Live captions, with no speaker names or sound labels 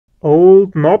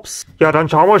old knobs. Ja, dann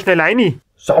schauen wir schnell rein.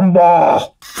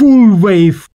 Samba! Full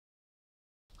wave!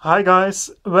 Hi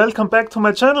guys, welcome back to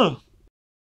my channel.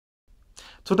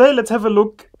 Today let's have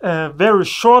a very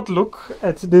short look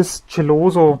at this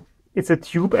Geloso. It's a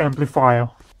tube amplifier.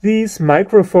 These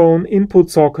microphone input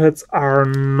sockets are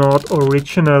not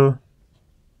original.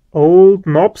 Old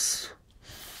knobs,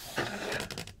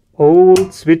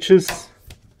 old switches.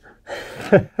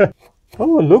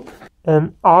 Oh look,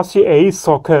 an RCA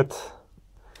socket,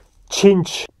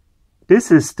 cinch.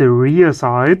 This is the rear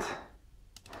side.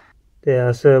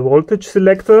 There's a voltage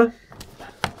selector.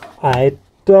 I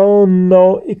don't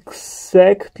know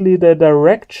exactly the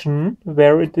direction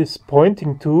where it is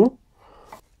pointing to.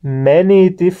 Many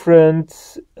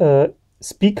different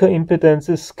speaker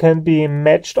impedances can be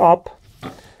matched up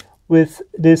with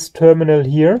this terminal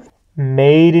here.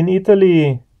 Made in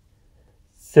Italy.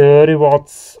 30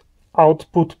 watts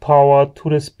output power to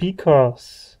the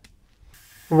speakers.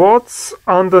 What's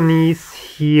underneath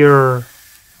here?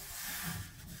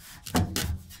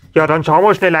 Ja, dann schauen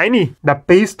wir schnell rein. Na,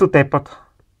 bist du deppert.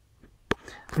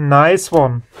 Nice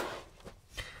one.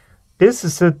 This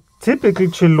is a typical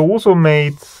Geloso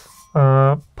made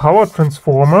power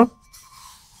transformer.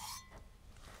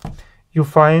 You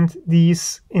find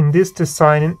these in this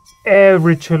design in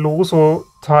every Geloso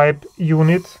type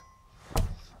unit.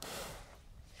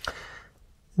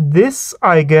 This,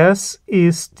 I guess,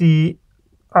 is the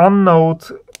unknown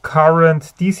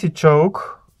current DC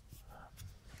choke.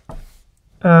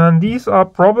 And these are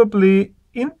probably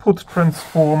input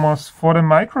transformers for the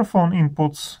microphone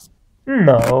inputs.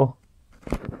 No.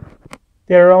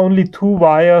 There are only 2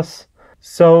 wires,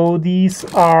 so these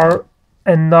are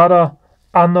another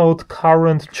unknown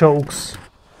current chokes.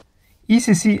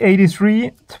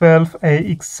 ECC83,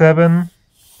 12AX7,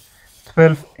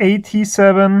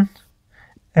 12AT7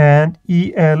 and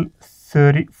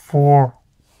EL34.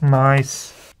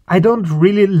 Nice. I don't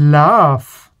really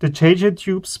love the JJ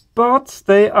tubes, but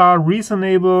they are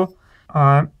reasonable.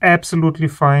 I'm absolutely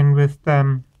fine with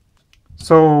them.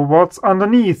 So what's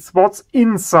underneath? What's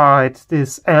inside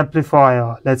this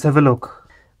amplifier? Let's have a look.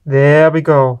 There we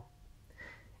go.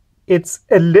 It's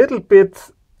a little bit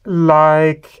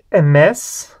like a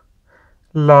mess,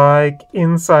 like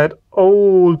inside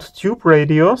old tube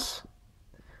radios.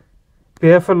 We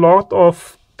have a lot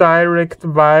of direct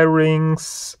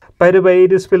wirings. By the way,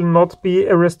 this will not be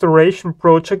a restoration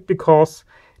project because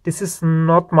this is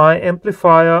not my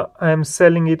amplifier. I'm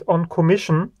selling it on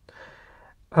commission.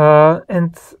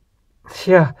 And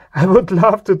yeah, I would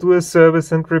love to do a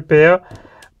service and repair,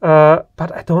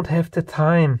 but I don't have the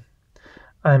time,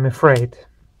 I'm afraid.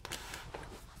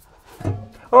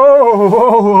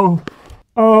 Oh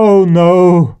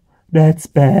no, that's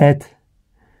bad.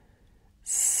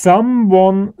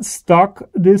 Someone stuck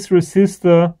this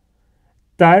resistor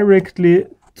directly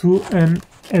to an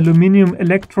aluminum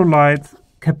electrolyte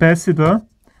capacitor,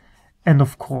 and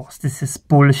of course this is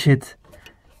bullshit.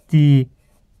 The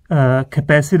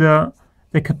capacitor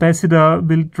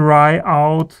will dry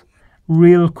out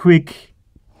real quick.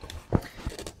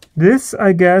 This,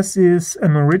 I guess, is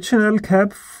an original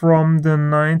cap from the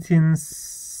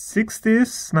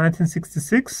 1960s,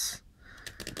 1966.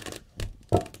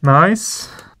 Nice.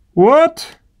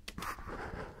 What?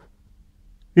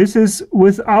 This is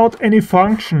without any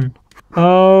function.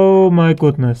 Oh my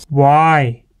goodness.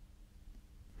 Why?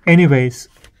 Anyways,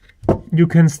 you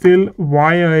can still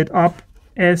wire it up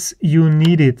as you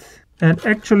need it. And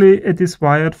actually it is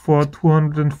wired for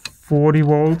 240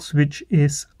 volts, which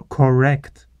is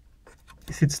correct.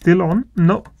 Is it still on?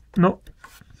 No, no.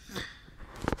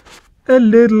 A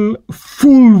little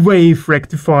full wave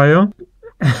rectifier.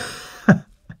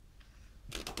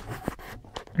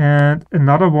 And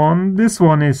another one. This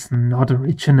one is not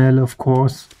original, of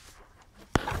course.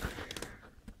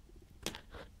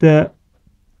 The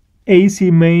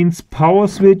AC mains power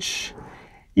switch.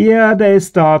 Yeah, they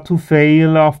start to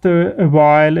fail after a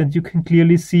while, and you can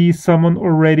clearly see someone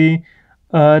already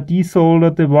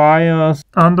desoldered the wires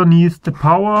underneath the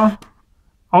power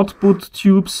output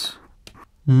tubes.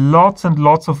 Lots and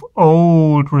lots of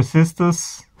old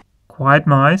resistors. Quite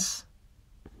nice.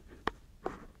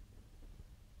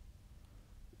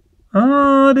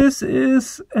 This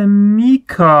is a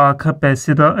MICA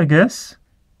capacitor, I guess.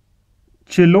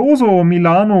 Geloso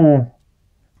Milano.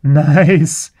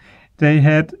 Nice. They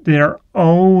had their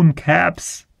own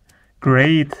caps.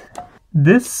 Great.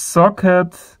 This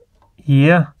socket,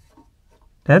 yeah,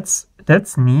 that's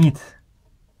neat.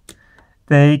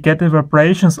 They get the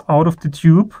vibrations out of the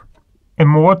tube. A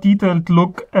more detailed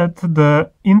look at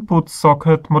the input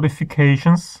socket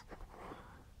modifications.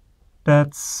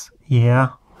 That's, yeah.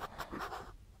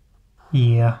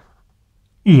 Yeah.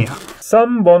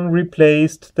 Someone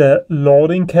replaced the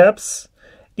loading caps.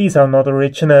 These are not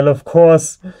original, of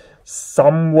course.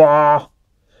 Somewhere.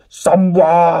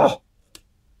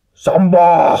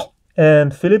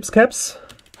 And Phillips caps.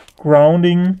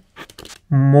 Grounding.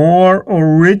 More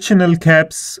original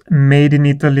caps made in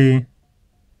Italy.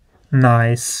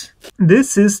 Nice.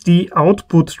 This is the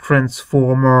output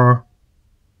transformer.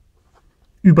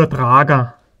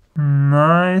 Übertrager.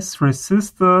 Nice.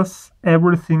 Resistors.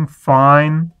 Everything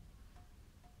fine.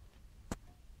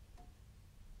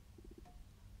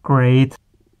 Great.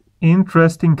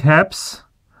 Interesting caps.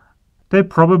 They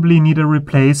probably need a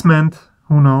replacement.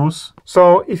 Who knows?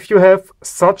 So if you have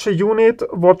such a unit,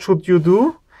 what should you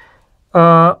do?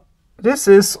 This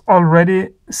is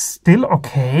already still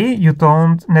okay. You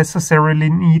don't necessarily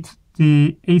need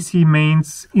the AC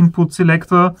mains input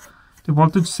selector, the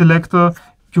voltage selector.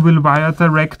 You will wire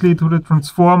directly to the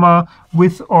transformer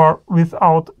with or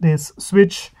without this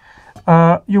switch.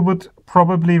 You would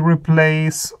probably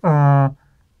replace, you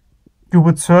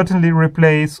would certainly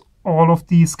replace all of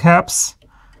these caps.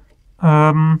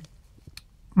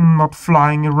 Not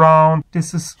flying around.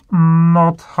 This is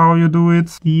not how you do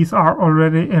it. These are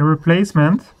already a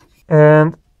replacement.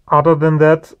 And other than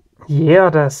that, yeah,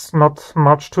 there's not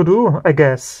much to do, I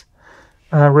guess.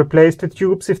 Replace the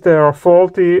tubes if they are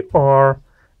faulty or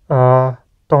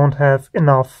don't have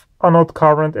enough anode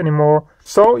current anymore.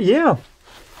 So yeah,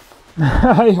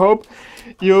 I hope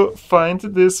you find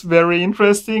this very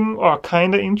interesting or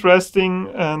kind of interesting,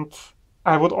 and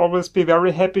I would always be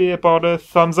very happy about a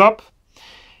thumbs up.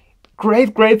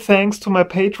 Great thanks to my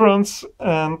patrons,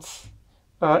 and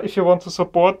if you want to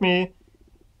support me,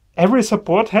 every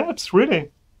support helps, really.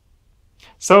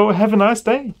 So have a nice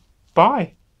day.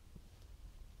 Bye.